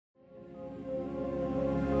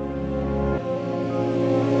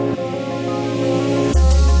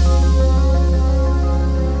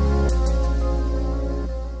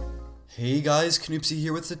guys, Canoopsy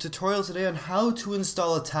here with the tutorial today on how to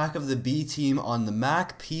install Attack of the B Team on the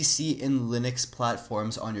Mac, PC, and Linux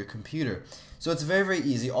platforms on your computer. So it's very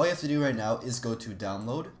easy. All you have to do right now is go to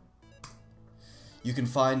download. You can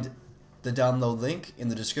find the download link in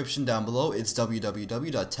the description down below. It's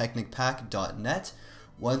www.technicpack.net.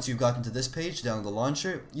 Once you've gotten to this page, download the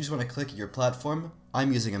launcher, you just want to click your platform.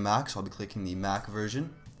 I'm using a Mac, so I'll be clicking the Mac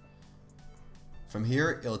version. From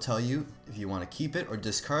here, it'll tell you if you want to keep it or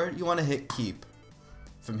discard. You want to hit keep.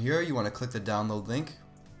 From here, you want to click the download link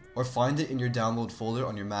or find it in your download folder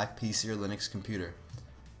on your Mac, PC, or Linux computer.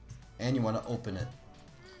 And you want to open it.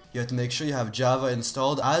 You have to make sure you have Java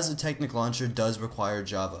installed, as the Technic Launcher does require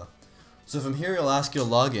Java. So from here, it'll ask you to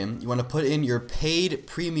log in. You want to put in your paid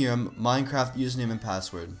premium Minecraft username and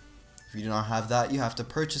password. If you do not have that, you have to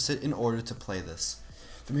purchase it in order to play this.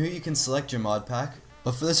 From here, you can select your mod pack.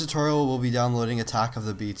 But for this tutorial, we'll be downloading Attack of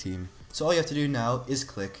the B Team. So all you have to do now is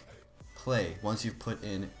click play once you've put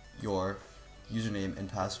in your username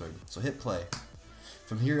and password. So hit play.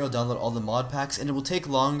 From here, you'll download all the mod packs, and it will take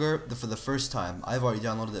longer for the first time. I've already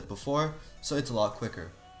downloaded it before, so it's a lot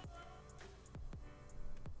quicker.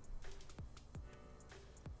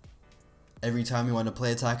 Every time you want to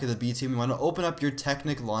play Attack of the B Team, you want to open up your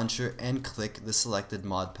Technic Launcher and click the selected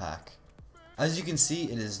mod pack. As you can see,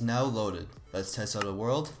 it is now loaded. Let's test out a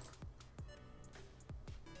world.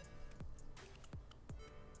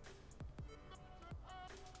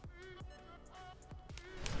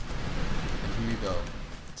 And here you go.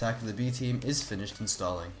 Attack of the B Team is finished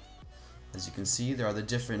installing. As you can see, there are the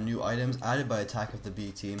different new items added by Attack of the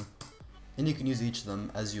B Team, and you can use each of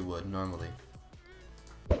them as you would normally.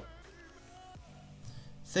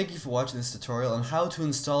 Thank you for watching this tutorial on how to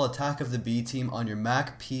install Attack of the B Team on your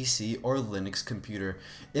Mac, PC, or Linux computer.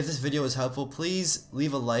 If this video was helpful, please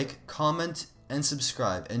leave a like, comment, and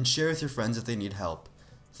subscribe, and share with your friends if they need help.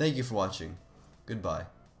 Thank you for watching. Goodbye.